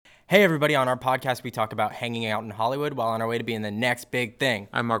Hey everybody, on our podcast we talk about hanging out in Hollywood while on our way to being the next big thing.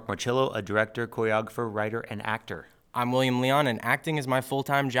 I'm Mark Marchillo, a director, choreographer, writer, and actor. I'm William Leon, and acting is my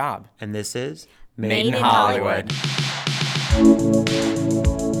full-time job. And this is Made in Hollywood.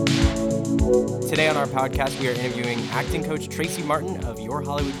 Today on our podcast, we are interviewing acting coach Tracy Martin of Your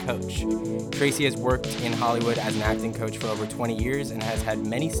Hollywood Coach. Tracy has worked in Hollywood as an acting coach for over 20 years and has had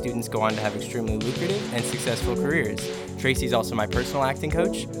many students go on to have extremely lucrative and successful careers. Tracy is also my personal acting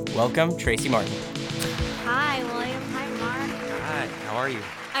coach. Welcome, Tracy Martin. Hi, William. Hi, Mark. Hi, how are you?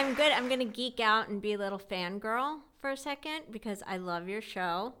 I'm good. I'm going to geek out and be a little fangirl for a second because I love your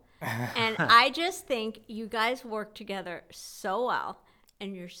show. And I just think you guys work together so well.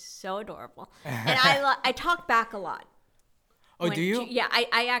 And you're so adorable. And I talk back a lot. Oh, do you?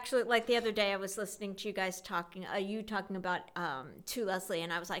 I actually, like the other day, I was listening to you guys talking, about To Leslie,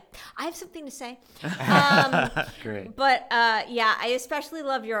 and I was like, I have something to say. Great. But I especially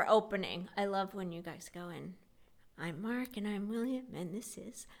love your opening. I love when you guys go in. I'm Mark, and I'm William, and this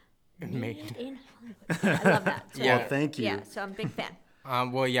is Made in Hollywood. I love that. So, Well, thank you. Yeah, so I'm a big fan.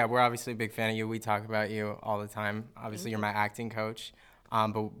 We're obviously a big fan of you. We talk about you all the time. Obviously, you're my acting coach.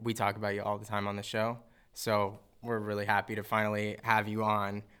 But we talk about you all the time on the show. So we're really happy to finally have you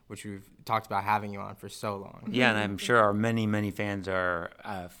on, which we've talked about having you on for so long. Yeah, and I'm sure our many, many fans are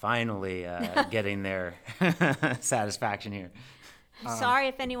finally getting their satisfaction here. Sorry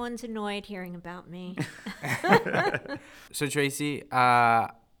if anyone's annoyed hearing about me. So Tracy,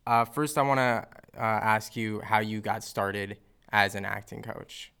 first I want to ask you how you got started as an acting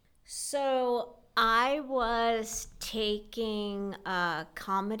coach. So I was taking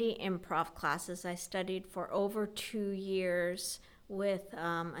comedy improv classes. I studied for over 2 years with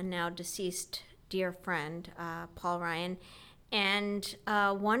a now deceased dear friend, Paul Ryan. And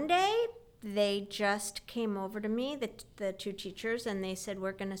one day they just came over to me, the two teachers, and they said,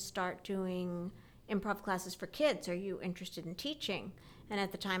 we're going to start doing improv classes for kids. Are you interested in teaching? And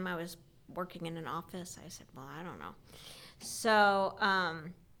at the time I was working in an office. I said, well, I don't know. So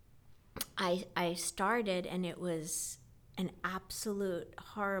I started, and it was an absolute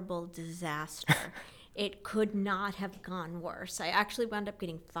horrible disaster. It could not have gone worse. I actually wound up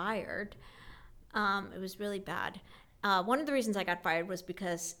getting fired. It was really bad. One of the reasons I got fired was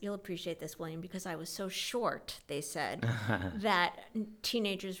because, you'll appreciate this, William, because I was so short, they said, that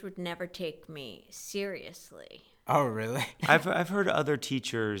teenagers would never take me seriously. Oh, really? I've heard other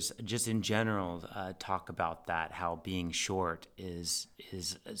teachers just in general talk about that, how being short is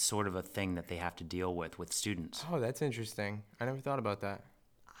sort of a thing that they have to deal with students. Oh, that's interesting. I never thought about that.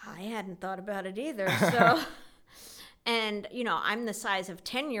 I hadn't thought about it either. So, and I'm the size of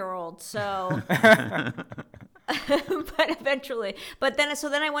 10-year-olds, so. But eventually,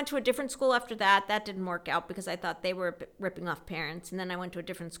 then I went to a different school after that. That didn't work out because I thought they were ripping off parents. And then I went to a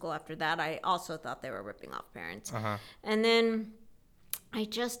different school after that. I also thought they were ripping off parents. Uh-huh. And then I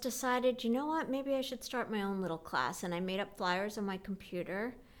just decided, you know what? Maybe I should start my own little class. And I made up flyers on my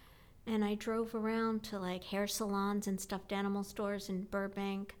computer. And I drove around to like hair salons and stuffed animal stores in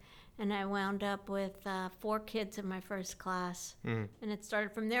Burbank. And I wound up with 4 kids in my first class. And it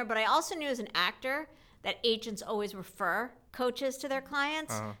started from there. But I also knew as an actor that agents always refer coaches to their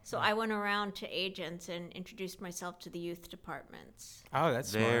clients. So I went around to agents and introduced myself to the youth departments. Oh,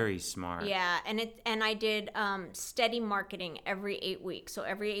 that's Very smart. Yeah, and I did steady marketing every 8 weeks. So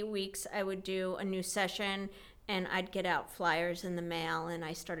every 8 weeks I would do a new session, and I'd get out flyers in the mail, and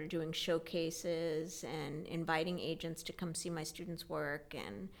I started doing showcases and inviting agents to come see my students' work.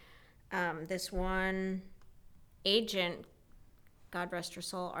 And this one agent, God rest her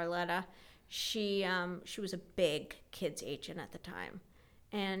soul, Arletta, she was a big kids agent at the time,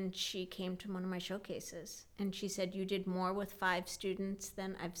 and she came to one of my showcases, and she said, you did more with 5 students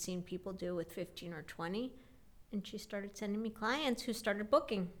than I've seen people do with 15 or 20, and she started sending me clients who started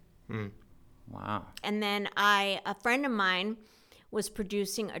booking. Wow. And then a friend of mine was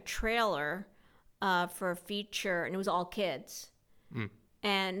producing a trailer for a feature, and it was all kids,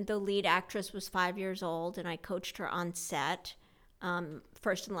 and the lead actress was 5 years old, and I coached her on set.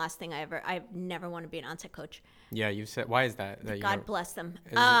 First and last thing I never want to be an on-set coach. Yeah, you said, why is that? God bless them.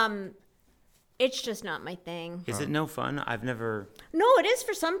 It's just not my thing. Is it no fun? I've never. No, it is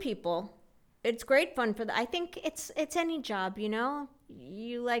for some people. It's great fun for I think it's any job,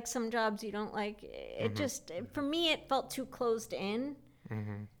 You like some jobs, you don't like. It just, for me, it felt too closed in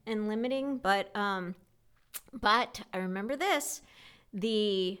and limiting. But I remember this.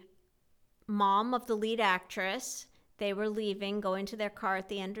 The mom of the lead actress, they were leaving, going to their car at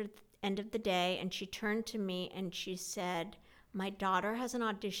the end of the day, and she turned to me and she said, my daughter has an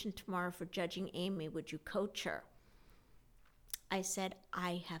audition tomorrow for Judging Amy. Would you coach her? I said,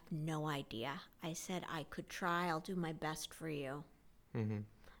 I have no idea. I said, I could try. I'll do my best for you.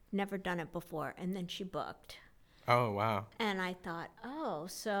 Never done it before. And then she booked. Oh, wow. And I thought, oh,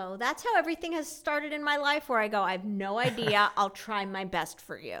 so that's how everything has started in my life, where I go, I have no idea. I'll try my best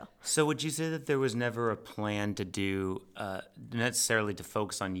for you. So would you say that there was never a plan to do, necessarily to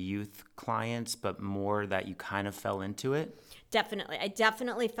focus on youth clients, but more that you kind of fell into it? Definitely. I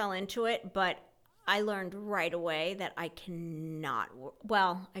definitely fell into it, but I learned right away that I cannot,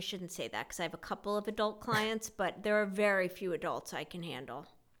 well, I shouldn't say that because I have a couple of adult clients, but there are very few adults I can handle.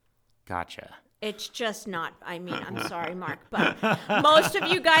 Gotcha. It's just not, I mean, I'm sorry, Mark, but most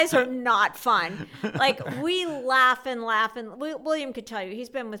of you guys are not fun. Like, we laugh and laugh, and William could tell you, he's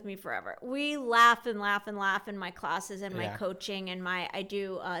been with me forever. We laugh and laugh and laugh in my classes and my coaching, and I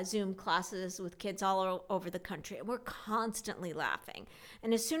do Zoom classes with kids all over the country, and we're constantly laughing.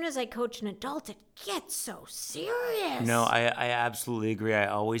 And as soon as I coach an adult, it gets so serious. No, I absolutely agree. I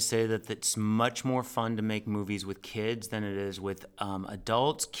always say that it's much more fun to make movies with kids than it is with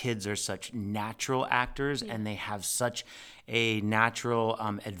adults. Kids are such natural actors, and they have such a natural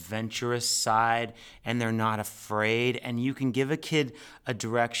adventurous side, and they're not afraid. And you can give a kid a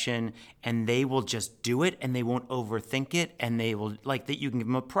direction and they will just do it, and they won't overthink it, and they will, like, that. You can give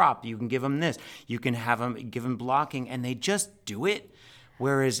them a prop, you can give them this, you can give them blocking, and they just do it.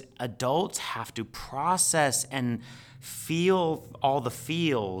 Whereas adults have to process and feel all the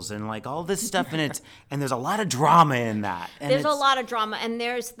feels and like all this stuff, and there's a lot of drama in that. And there's a lot of drama, and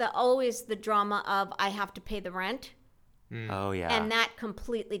there's always the drama of I have to pay the rent. Oh yeah. And that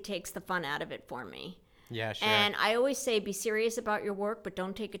completely takes the fun out of it for me. Yeah, sure. And I always say be serious about your work, but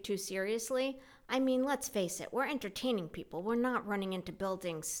don't take it too seriously. I mean, let's face it, we're entertaining people. We're not running into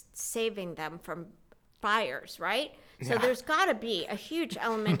buildings saving them from fires, right? So there's got to be a huge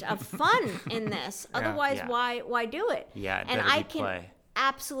element of fun in this. Otherwise, why do it? Yeah, and I can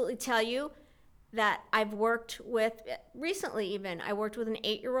absolutely tell you that I've worked with, recently even, I worked with an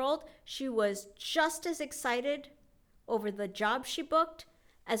 8-year-old. She was just as excited over the job she booked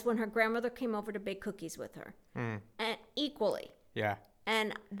as when her grandmother came over to bake cookies with her. And equally. Yeah.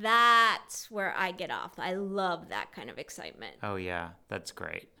 And that's where I get off. I love that kind of excitement. Oh yeah, that's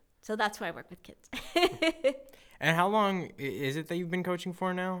great. So that's why I work with kids. And how long is it that you've been coaching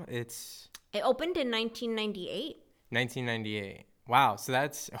for now? It opened in 1998. 1998. Wow. So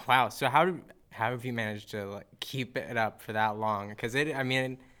wow. So how have you managed to like keep it up for that long? Because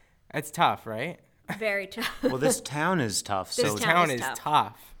it's tough, right? Very tough. Well, this town is tough. This town is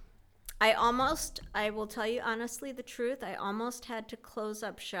tough. I will tell you honestly the truth, I almost had to close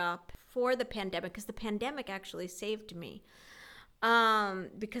up shop for the pandemic, because the pandemic actually saved me.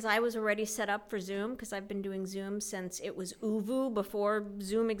 Because I was already set up for Zoom, because I've been doing Zoom since it was Uvu, before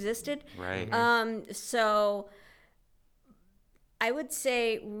Zoom existed. Right. So I would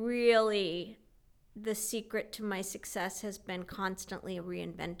say really the secret to my success has been constantly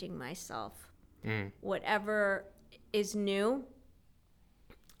reinventing myself. Whatever is new,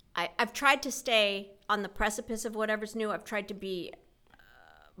 I've tried to stay on the precipice of whatever's new. I've tried to be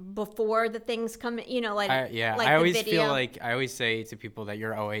before the things come, like I always feel like I always say to people that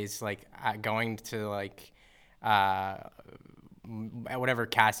you're always like going to like whatever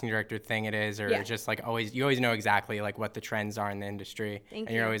casting director thing it is, or just like you always know exactly like what the trends are in the industry. Thank and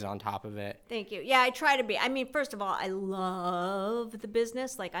you. You're always on top of it. Thank you. Yeah, I try to be. I mean, first of all, I love the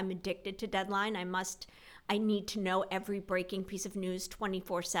business. Like, I'm addicted to deadline. I need to know every breaking piece of news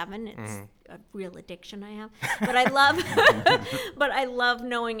 24/7. It's a real addiction I have. But I love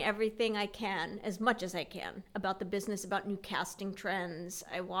knowing everything I can, as much as I can, about the business, about new casting trends.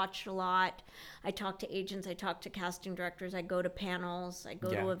 I watch a lot. I talk to agents. I talk to casting directors. I go to panels. I go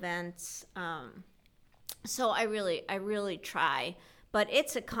to events. So I really try. But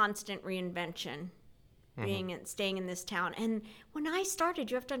it's a constant reinvention. Staying in this town. And when I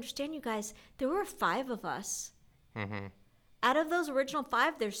started, you have to understand, you guys, there were 5 of us. Out of those original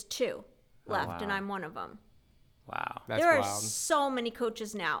 5, there's 2 left, and I'm one of them. Wow. That's there are wild. so many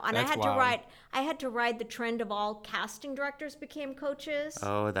coaches now, and I had to ride the trend of all casting directors became coaches.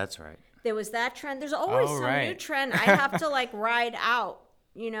 Oh, that's right. There was that trend. There's always some new trend I have to like ride out.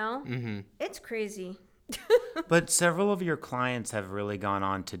 It's crazy. But several of your clients have really gone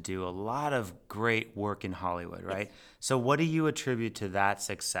on to do a lot of great work in Hollywood, right? So what do you attribute to that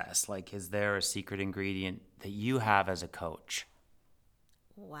success? Like, is there a secret ingredient that you have as a coach?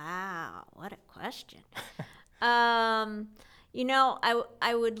 Wow, what a question. I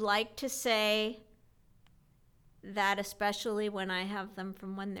would like to say that, especially when I have them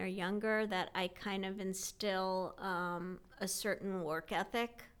from when they're younger, that I kind of instill a certain work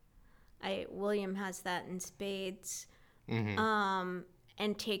ethic. William has that in spades. and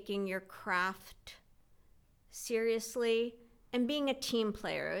taking your craft seriously and being a team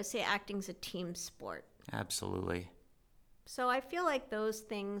player. I would say acting's a team sport. Absolutely. So I feel like those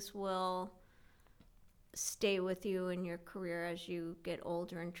things will stay with you in your career as you get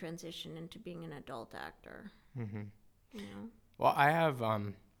older and transition into being an adult actor. You know? Well, I have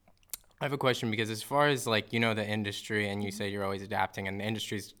a question, because as far as like, the industry, and you say you're always adapting, and the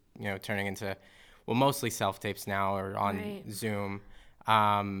industry's, turning into, well, mostly self-tapes now or on Zoom.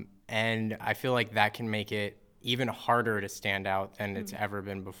 And I feel like that can make it even harder to stand out than it's ever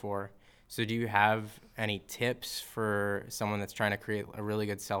been before. So do you have any tips for someone that's trying to create a really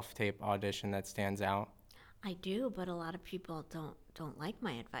good self-tape audition that stands out? I do, but a lot of people don't like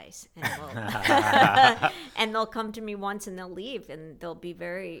my advice, and and they'll come to me once and they'll leave, and they'll be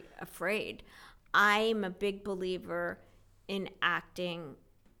very afraid. I'm a big believer in acting,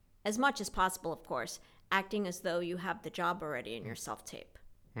 as much as possible, of course, acting as though you have the job already in your self-tape.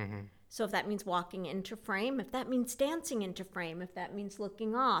 So if that means walking into frame, if that means dancing into frame, if that means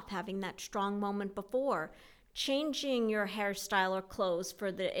looking off, having that strong moment before, changing your hairstyle or clothes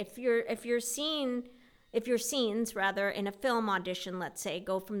for the if your scenes rather in a film audition, let's say,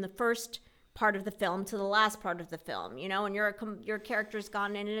 go from the first part of the film to the last part of the film, and your character's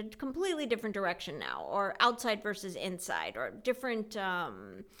gone in a completely different direction now, or outside versus inside, or different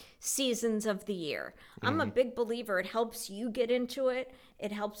seasons of the year. I'm a big believer. It helps you get into it.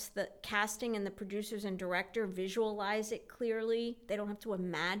 It helps the casting and the producers and director visualize it clearly. They don't have to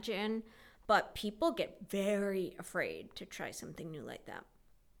imagine, but people get very afraid to try something new like that.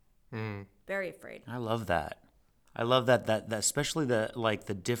 Very afraid. I love that. I love that especially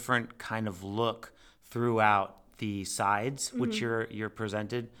the different kind of look throughout the sides, which you're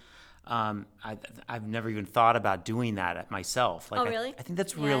presented. I've never even thought about doing that myself. Oh, really? I think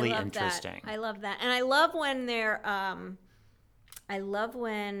that's really interesting. I love that. And I love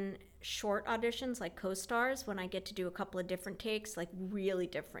when short auditions, like co-stars, when I get to do a couple of different takes, like really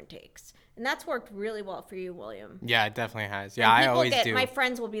different takes. And that's worked really well for you, William. Yeah, it definitely has. Yeah, I always do. My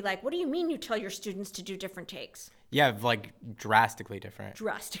friends will be like, what do you mean you tell your students to do different takes? Yeah, like drastically different.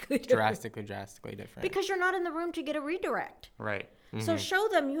 Drastically different. Drastically different. Because you're not in the room to get a redirect. Right. So show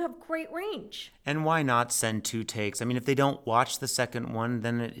them you have great range. And why not send 2 takes? I mean, if they don't watch the second one,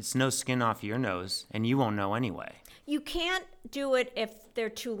 then it's no skin off your nose, and you won't know anyway. You can't do it if they're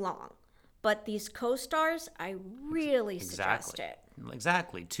too long. But these co-stars, I really suggest it.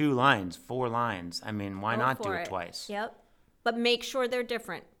 Exactly. 2 lines, 4 lines. I mean, why not do it twice? Yep. But make sure they're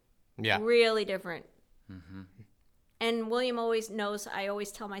different. Yeah. Really different. And William always knows, I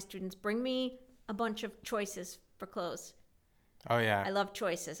always tell my students, bring me a bunch of choices for clothes. Oh, yeah. I love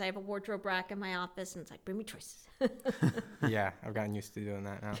choices. I have a wardrobe rack in my office, and it's like, bring me choices. Yeah, I've gotten used to doing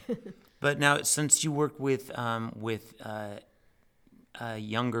that now. But now, since you work with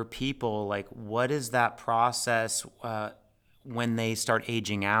younger people, like, what is that process when they start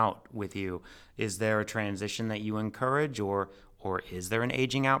aging out with you? Is there a transition that you encourage, or is there an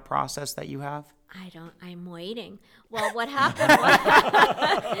aging out process that you have? I'm waiting. Well, what happened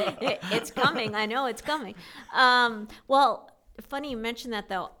was, it's coming. I know it's coming. Well, funny you mentioned that,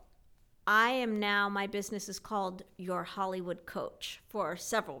 though. My business is called Your Hollywood Coach for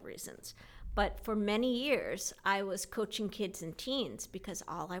several reasons. But for many years, I was coaching kids and teens because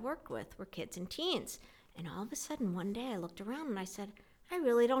all I worked with were kids and teens. And all of a sudden, one day I looked around and I said, I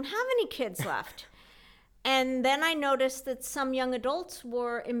really don't have any kids left. And then I noticed that some young adults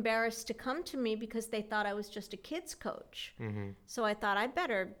were embarrassed to come to me because they thought I was just a kids coach. So I thought I'd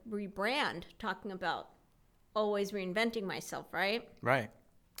better rebrand, talking about always reinventing myself, right? Right.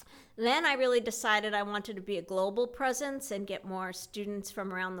 Then I really decided I wanted to be a global presence and get more students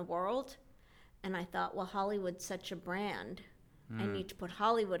from around the world. And I thought, well, Hollywood's such a brand. I need to put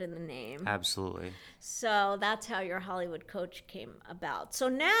Hollywood in the name. Absolutely. So that's how Your Hollywood Coach came about. So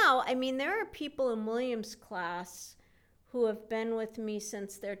now, I mean, there are people in William's class who have been with me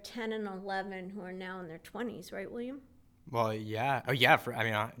since they're 10 and 11 who are now in their 20s, right, William? Well, yeah. Oh, yeah.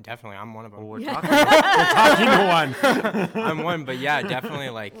 Definitely, I'm one of them. Well, we're talking to one. I'm one, but yeah, definitely,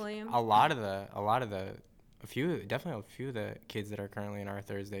 like William? a few of the kids that are currently in our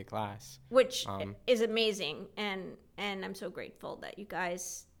Thursday class. Which is amazing, and I'm so grateful that you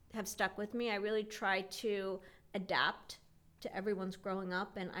guys have stuck with me. I really try to adapt to everyone's growing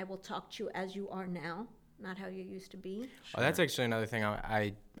up, and I will talk to you as you are now, not how you used to be. Sure. Oh, that's actually another thing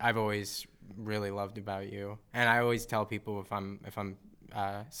I've always really loved about you, and I always tell people if I'm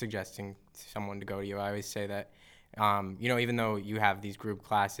suggesting someone to go to you, I always say that even though you have these group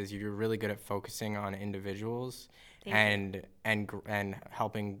classes, you're really good at focusing on individuals and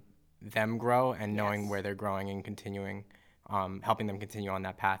helping them grow and knowing where they're growing and continuing, helping them continue on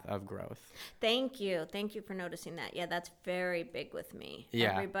that path of growth. Thank you for noticing that. Yeah, that's very big with me.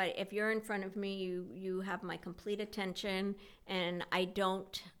 Yeah. Everybody, if you're in front of me, you have my complete attention, and I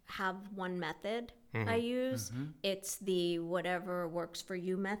don't have one method I use. It's the whatever works for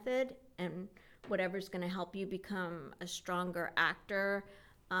you method, and whatever's going to help you become a stronger actor,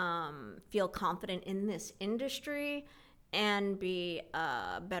 feel confident in this industry, and be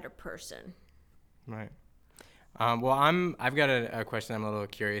a better person. Right. Well, I've got a question I'm a little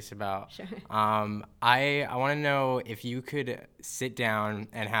curious about. Sure. I want to know if you could sit down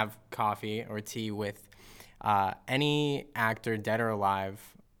and have coffee or tea with any actor, dead or alive,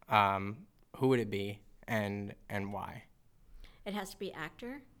 who would it be and why? It has to be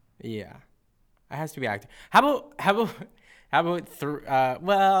actor. Yeah, it has to be actor. How about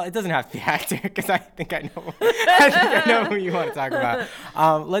well, it doesn't have to be actor because I think I know. I know who you want to talk about.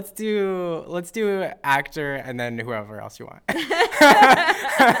 Let's do actor and then whoever else you want.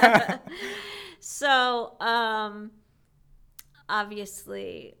 So,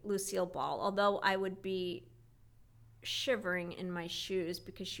 obviously Lucille Ball. Although I would be shivering in my shoes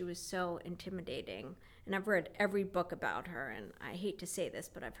because she was so intimidating. And I've read every book about her, and I hate to say this,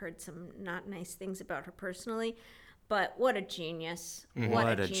 but I've heard some not nice things about her personally. But what a genius.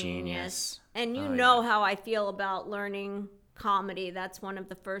 What a genius. And you know how I feel about learning comedy. That's one of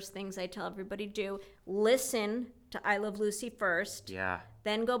the first things I tell everybody do. Listen to I Love Lucy first. Yeah.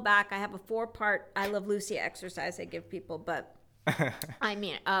 Then go back. I have a 4-part I Love Lucy exercise I give people, but I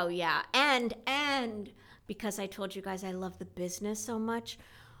mean, oh yeah. And because I told you guys I love the business so much,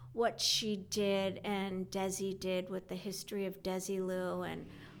 what she did and Desi did with the history of Desilu and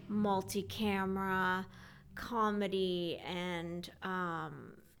multi-camera comedy and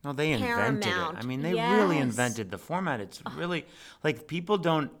No, they invented Paramount. it. I mean, they really invented the format. It's really, like, people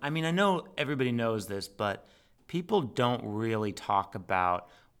don't, I mean, I know everybody knows this, but people don't really talk about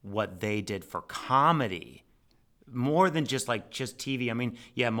what they did for comedy more than just TV. I mean,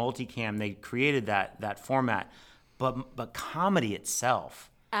 yeah, multicam, they created that format, but comedy itself.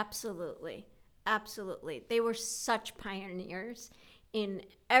 Absolutely. They were such pioneers in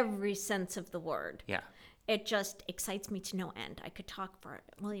every sense of the word. Yeah. It just excites me to no end. I could talk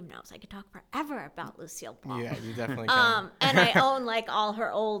William knows, I could talk forever about Lucille Ball. Yeah, you definitely can. And I own like all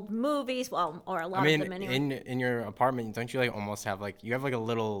her old movies, well, or a lot of them anyway. in your apartment, don't you like almost have like, you have like a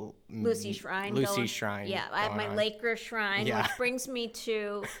little Lucy shrine. Shrine. Yeah, I have my Laker shrine, Yeah. which brings me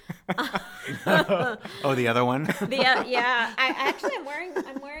to Oh, the other one? I'm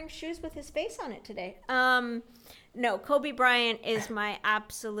wearing shoes with his face on it today. No, Kobe Bryant is my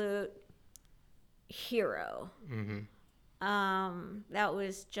absolute hero. That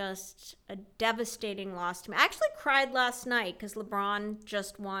was just a devastating loss to me. I actually cried last night because LeBron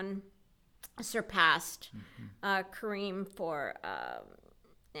just surpassed Kareem for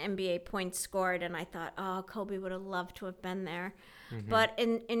NBA points scored, and I thought, oh, Kobe would have loved to have been there. But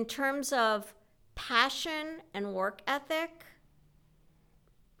in terms of passion and work ethic,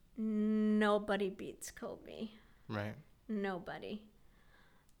 nobody beats Kobe. Right. Nobody.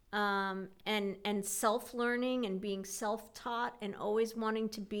 And self-learning and being self-taught and always wanting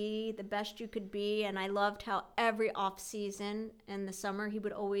to be the best you could be. And I loved how every off-season in the summer he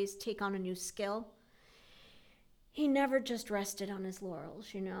would always take on a new skill. He never just rested on his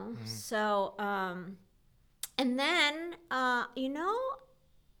laurels, you know? So, and then, I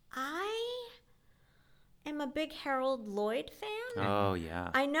am a big Harold Lloyd fan. Oh,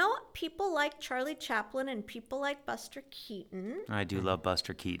 yeah. I know people like Charlie Chaplin and people like Buster Keaton. I do love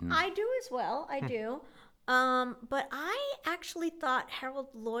Buster Keaton. I do as well. I do. But I actually thought Harold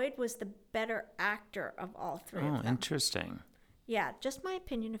Lloyd was the better actor of all three of them. Oh, interesting. Yeah, just my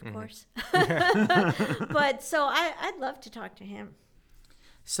opinion, of course. But so I'd love to talk to him.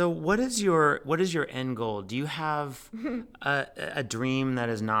 So what is your end goal? Do you have a dream that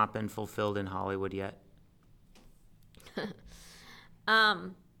has not been fulfilled in Hollywood yet? I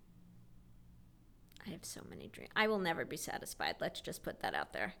have so many dreams. I will never be satisfied. Let's just put that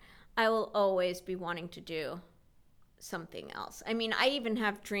out there. I will always be wanting to do something else. I mean, I even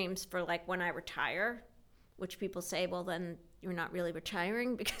have dreams for like when I retire, which people say, well, then you're not really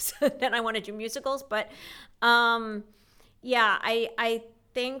retiring because then I want to do musicals. But yeah, I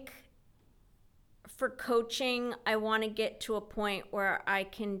think for coaching, I want to get to a point where I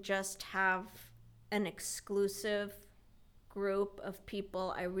can just have an exclusive group of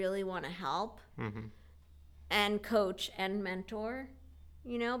people I really want to help and coach and mentor,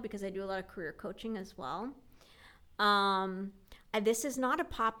 because I do a lot of career coaching as well. This is not a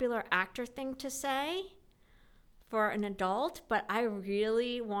popular actor thing to say. for an adult, but I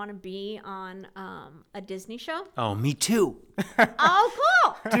really want to be on a Disney show. Oh, me too. Oh,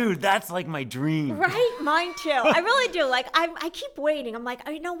 cool. Dude, that's like my dream. Right? Mine too. I really do. Like, I keep waiting. I'm like,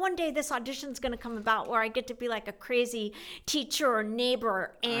 one day this audition's going to come about where I get to be like a crazy teacher or neighbor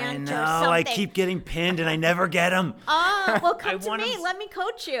or aunt or something. I keep getting pinned and I never get them. Well, come to me. Let me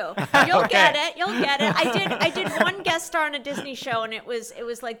coach you. You'll get it. You'll get it. I did one guest star on a Disney show, and it was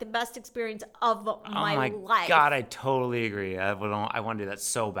like the best experience of my life. Oh my God, I totally agree. I want to do that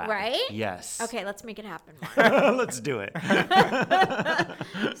so bad. Right? Yes. Okay, let's make it happen. Let's do it.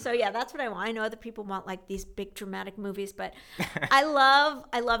 So yeah, that's what I want. I know other people want like these big dramatic movies, but I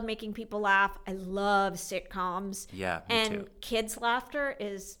love making people laugh. I love sitcoms. Yeah, me and too. kids' laughter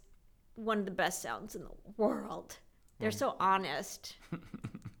is one of the best sounds in the world. They're so honest.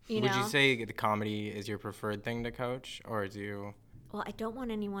 Would you say the comedy is your preferred thing to coach, or do you? Well, I don't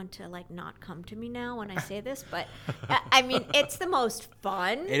want anyone to like not come to me now when I say this, but I mean, it's the most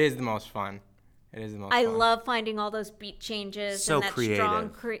fun. It is the most fun. It is the most I fun. love finding all those beat changes So and that creative. strong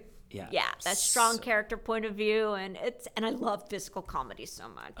that strong So- character point of view, and I love physical comedy so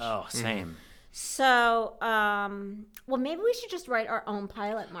much. Oh, same. So, well, maybe we should just write our own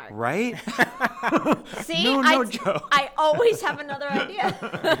pilot, Mark. Right? See, No joke. I always have another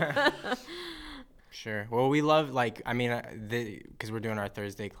idea. Sure. Well, we love because we're doing our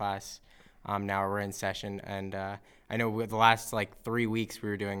Thursday class. Now we're in session, and I know with the last 3 weeks we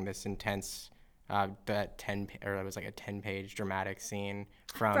were doing this intense, it was like a 10-page dramatic scene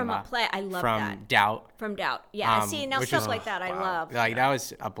from a play. I love from that. Doubt. From Doubt. Yeah. See, now which stuff was- like that I love. That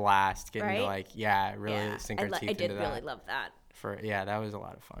was a blast. Getting Right? to really sink our teeth I did into that. really love that. That was a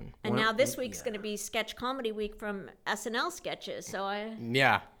lot of fun. And now this week's going to be sketch comedy week from SNL sketches. So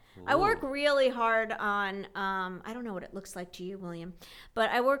I work really hard on, I don't know what it looks like to you, William, but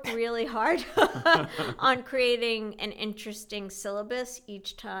I work really hard on creating an interesting syllabus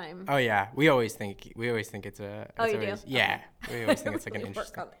each time. Oh yeah, we always think it's a. Oh, you always, do? Yeah, we always think it's like an Work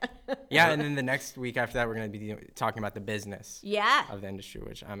interesting. on that. Yeah, and then the next week after that, we're gonna be talking about the business Yeah. of the industry,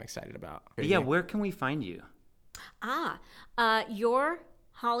 which I'm excited about. Yeah, where can we find you?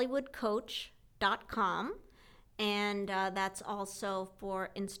 YourHollywoodCoach.com. And that's also for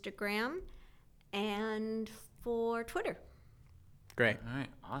Instagram and for Twitter. Great. All right,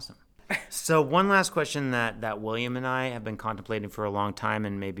 awesome. So one last question that William and I have been contemplating for a long time,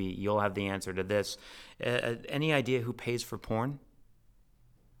 and maybe you'll have the answer to this. Any idea who pays for porn?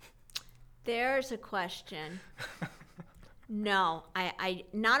 There's a question. No, I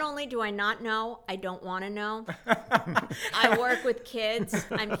not only do I not know, I don't want to know. I work with kids.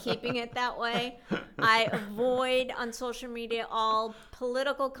 I'm keeping it that way. I avoid on social media all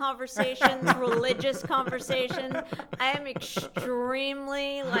political conversations, religious conversations. I am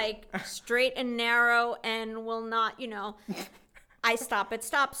extremely straight and narrow and will not, I stop at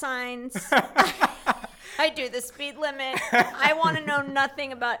stop signs. I do the speed limit. I want to know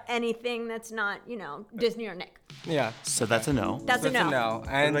nothing about anything that's not, Disney or Nick. Yeah. So that's a no. That's a no.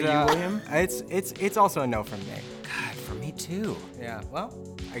 And What about you, William? It's also a no from me. God, for me too. Yeah.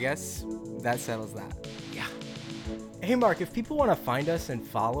 Well, I guess that settles that. Yeah. Hey, Mark, if people want to find us and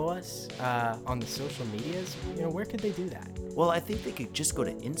follow us on the social medias, where could they do that? Well, I think they could just go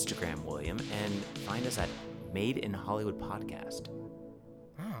to Instagram, William, and find us at Made in Hollywood Podcast.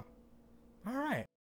 Oh, all right.